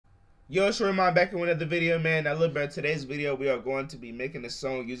Yo, it's Raymon back in another video, man. Now look, bro, today's video we are going to be making a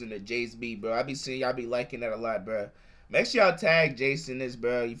song using the Iayze beat, bro. I be seeing y'all be liking that a lot, bro. Make sure y'all tag Jace in this,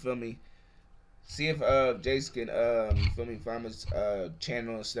 bro. You feel me? See if Jace can you feel me, find his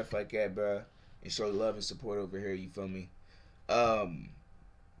channel and stuff like that, bro, and show love and support over here. You feel me?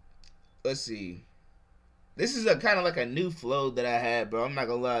 Let's see. This is a kind of like a new flow that I had, bro. I'm not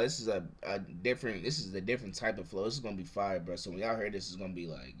gonna lie. This is a different. This is a different type of flow. This is gonna be fire, bro. So when y'all hear this, it's gonna be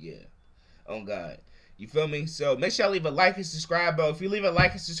like, yeah. Oh God, you feel me? So make sure y'all leave a like and subscribe, bro. If you leave a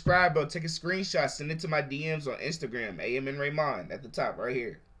like and subscribe, bro, take a screenshot, send it to my DMs on Instagram, amnraymon at the top right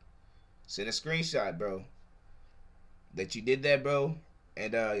here. Send a screenshot, bro, that you did that, bro,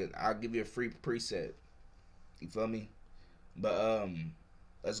 and I'll give you a free preset. You feel me? But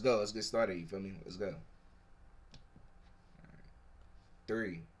let's go. Let's get started. You feel me? Let's go.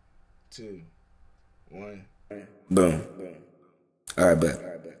 3, 2, 1. Boom. All right, bet.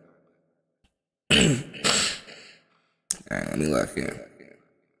 Alright, let me lock in.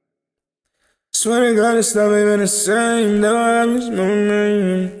 Swear to God, it's not even the same. No, I'm just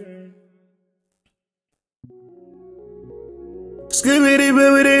moving. Skibbity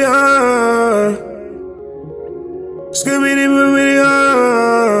bibbity skibbity bibbity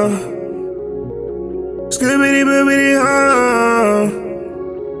skibbity bibbity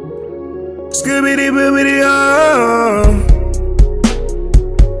skibbity bibbity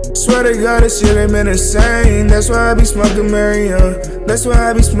Swear to God, this shit ain't been the same. That's why I be smoking Mary Young. That's why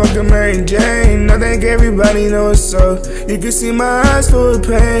I be smoking Mary Jane. I think everybody knows so. You can see my eyes full of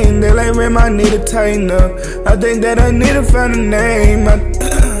pain. They like, Ram, I need to tighten up. I think that I need to find a name.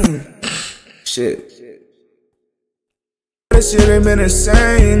 Shit. This shit ain't been the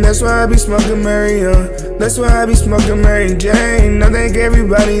same. That's why I be smoking Mary Young. That's why I be smoking Mary Jane. I think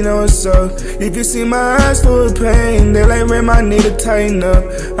everybody knows so. You can see my eyes full of pain. They like, Ram, I need to tighten up.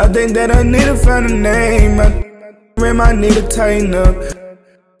 I think that I need to find a name. Ram, I need to tighten up.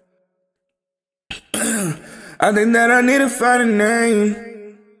 I think that I need to find a name.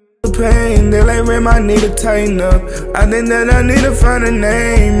 Pain, they like, Ram, I need to tighten up. I think that I need to find a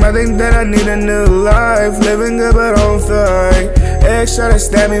name. I think that I need a new life. Living good but I don't feel right. Ex try to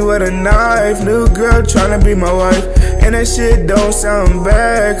stab me with a knife. New girl tryna be my wife. And that shit don't sound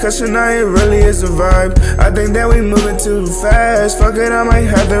bad, cause tonight it really is a vibe. I think that we moving too fast. Fuck it, I might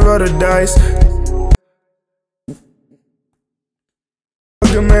have to roll the dice.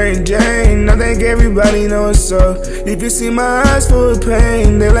 Mary Jane, I think everybody knows so. You can see my eyes full of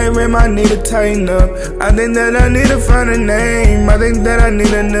pain. They like, Ram, I need to tighten up. I think that I need to find a name. I think that I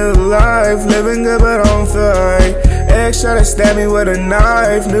need a new life. Living good but I don't feel right. Ex try to stab me with a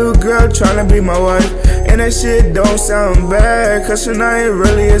knife. New girl tryna be my wife. And that shit don't sound bad, cause tonight it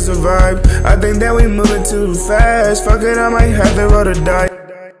really is a vibe. I think that we moving too fast. Fuck it, I might have to roll the dice.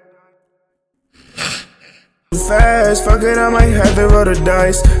 Fast, fuck it, I might have to roll the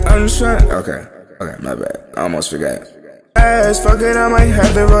dice. I'm just trying. Okay, my bad. I almost forgot. Fast, fuck it, I might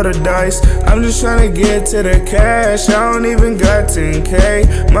have to roll the dice. I'm just trying to get to the cash. I don't even got 10K.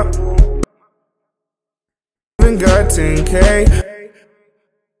 Even got 10K.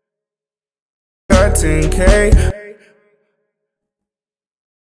 Got 10K.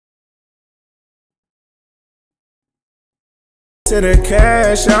 To the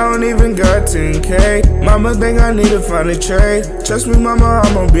cash, I don't even got 10K. Mama think I need to find a trade. Trust me, mama,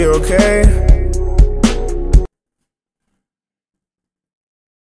 I'ma be okay.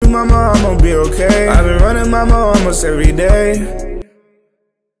 Mama, I'ma be okay. I've been running mama almost every day.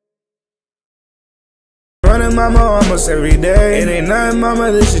 Running mama almost every day. It ain't nothing,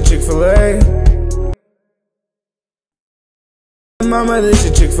 mama, this is Chick-fil-A. Mama, this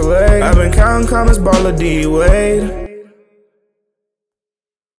is Chick-fil-A. I've been counting commas, baller D-Wade.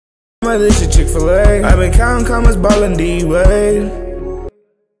 Mama, this is Chick-fil-A. I've been counting commas, ballin' D-Wade.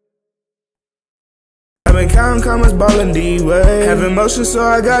 I've been counting commas, ballin' D-Wade. Have emotion, so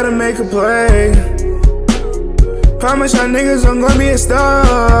I gotta make a play. Promise y'all niggas I'm gonna be a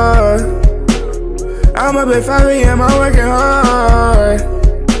star. I'm up at 5 AM, I'm working hard.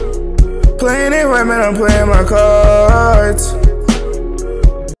 Playing it right, man, I'm playing my cards.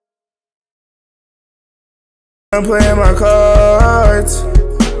 I'm playing my cards.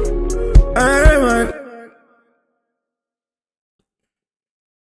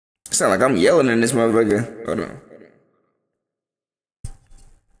 Sound like I'm yelling in this motherfucker. Hold on.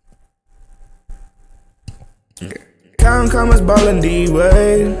 Okay. Count commas, ballin'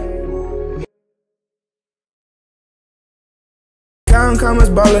 D-Wade. Count commas,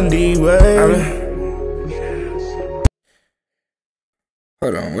 ballin' D-Wade.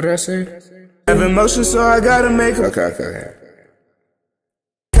 Hold on, what did I say? Have emotion, so I gotta make a. Okay.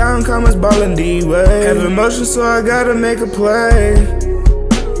 counting commas, ballin' D-way. Have emotion, so I gotta make a play.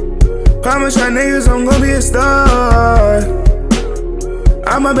 Promise y'all niggas I'm gon' be a star.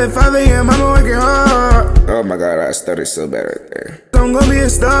 I'm up at 5 AM, I'm working hard. Oh my god, I stuttered so bad right there. I'm gon' be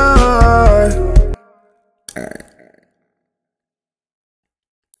a star.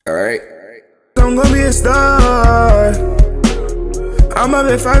 Alright. I'm gon' be a star. I'm up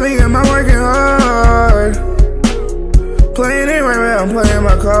at 5 AM, I'm working hard. Playing it right now, I'm playing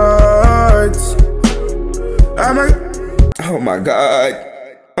my cards. Oh my god.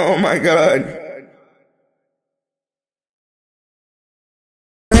 Oh my god.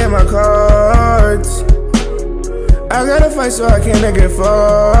 Playing my cards. I gotta fight so I can't make it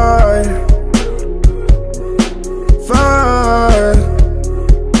far. Far.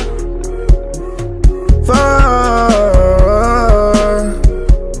 Far.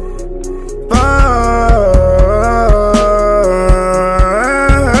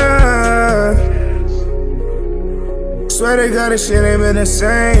 Swear to God, this shit ain't been the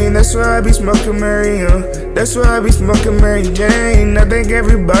same. That's why I be smoking Mary, that's why I be smoking Mary Jane. I think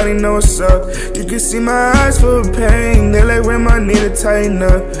everybody knows what's up. You can see my eyes full of pain. They like when I need to tighten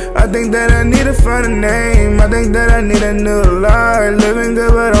up. I think that I need to find a name. I think that I need a new life. Living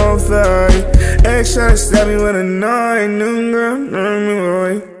good but on fire. Ex try to stab me with a knife. New girl,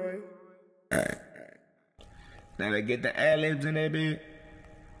 me Alright. Now they get the ad-libs in that bit.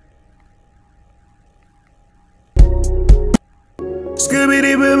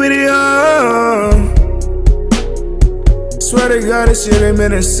 Scooby-Doo-Booby-Doo. Swear to God, this shit ain't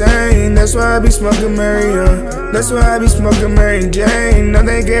been insane. That's why I be smoking Mary, that's why I be smoking Mary Jane. I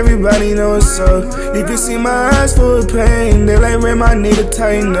think everybody knows what's up. You can see my eyes full of pain. They like Ram, I need to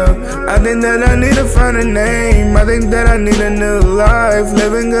tighten up. I think that I need to find a name. I think that I need a new life.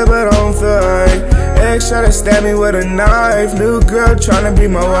 Living good but I don't feel right. Ex try to stab me with a knife. New girl tryna be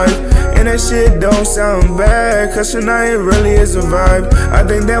my wife. And that shit don't sound bad, cause tonight it really is a vibe. I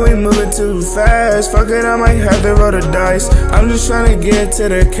think that we moving too fast. Fuck it, I might have to roll the dice. I'm just tryna get to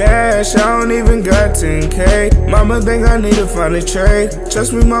the cash. I don't even got 10K. Mama think I need to find a trade.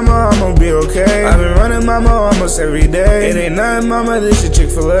 Trust me, mama, I'ma be okay. I've been running mama almost every day. It ain't nothing, mama, this is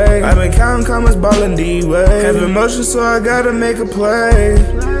Chick-fil-A. I've been counting commas, ballin' D-way. Have emotion, so I gotta make a play.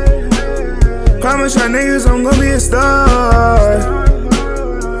 Promise y'all niggas I'm gon' be a star.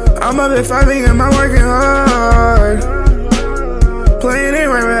 I'm up at 5 AM, I'm working hard. Playing it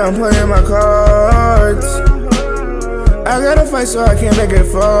right now, I'm playing my cards. I gotta fight so I can't make it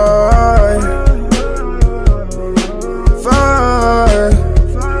far. Far.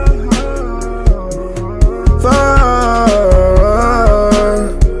 Far.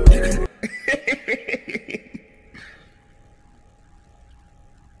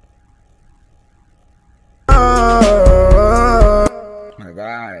 My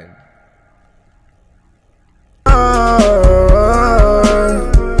God.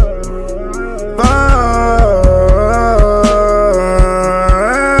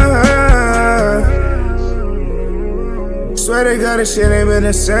 Swear to God, this shit ain't been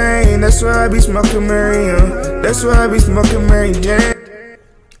the same. That's why I be smoking Mary, that's why I be smoking Mary Jane.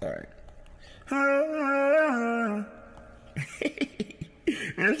 Alright.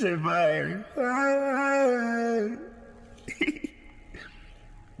 That shit fire.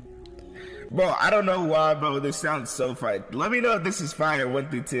 Bro, I don't know why, bro. This sounds so fire. Let me know if this is fire 1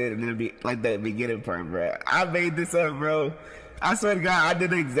 through 10, and it'll be like that beginning part, bro. I made this up, bro. I swear to God, I did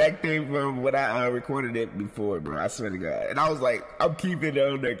the exact thing from when I recorded it before, bro. I swear to God. And I was like, I'm keeping it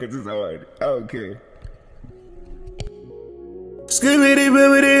on there because it's hard. I don't care.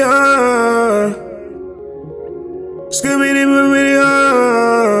 Scooby-Doo-Booby-Doo.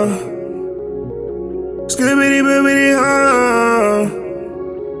 Scooby-Doo-Booby-Doo. Scooby-Doo-Booby-Doo.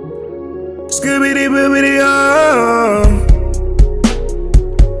 Scooby-Doo-Booby-Doo.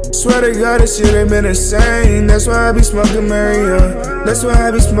 Swear to God, this shit ain't been insane. That's why I be smoking Mary, that's why I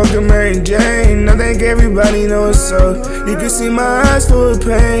be smoking Mary Jane. I think everybody knows what's up. You can see my eyes full of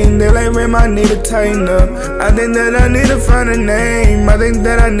pain. They like Ram, I need to tighten up. I think that I need to find a name. I think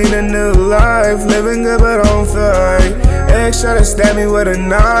that I need a new life. Living good but I don't feel right. Ex try to stab me with a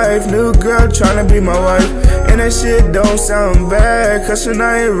knife. New girl tryna be my wife. And that shit don't sound bad, cause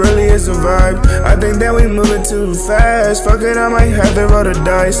tonight it really is a vibe. I think that we moving too fast. Fuck it, I might have to roll the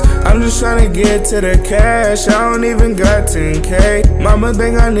dice. I'm just tryna get to the cash. I don't even got 10K. Mama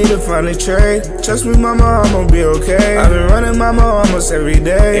think I need to find a trade. Trust me, mama, I'ma be okay. I've been running mama almost every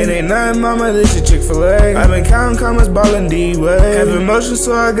day. It ain't nothing, mama, this is Chick-fil-A. I've been counting commas, ballin' D-way. Have emotion,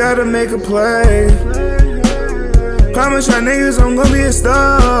 so I gotta make a play. Promise y'all niggas I'm gon' be a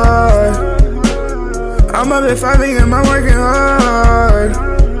star. I'm up at 5 AM, I'm working hard.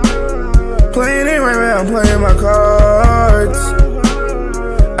 my cards.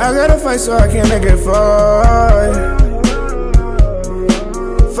 I gotta fight so I can make it far.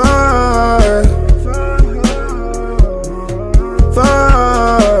 Far.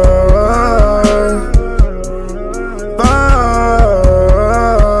 Far.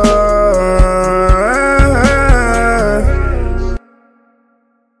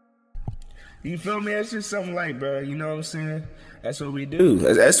 You feel me? It's just something like, bro, you know what I'm saying? That's what we do.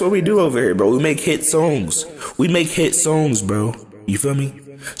 That's what we do over here, bro. We make hit songs. We make hit songs, bro. You feel me?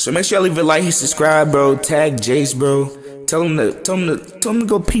 So make sure y'all leave a like and subscribe, bro. Tag Jace, bro. Tell him to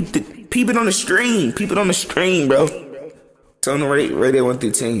go peep it on the stream. Peep it on the stream, bro. Tell him to rate it 1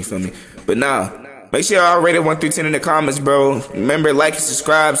 through 10, you feel me? But nah, make sure y'all rate it 1 through 10 in the comments, bro. Remember, like and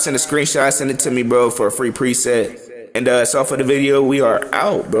subscribe, send a screenshot, send it to me, bro, for a free preset. And that's all for the video. We are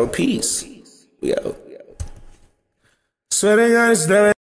out, bro. Peace. We out. Swear to God, it's done.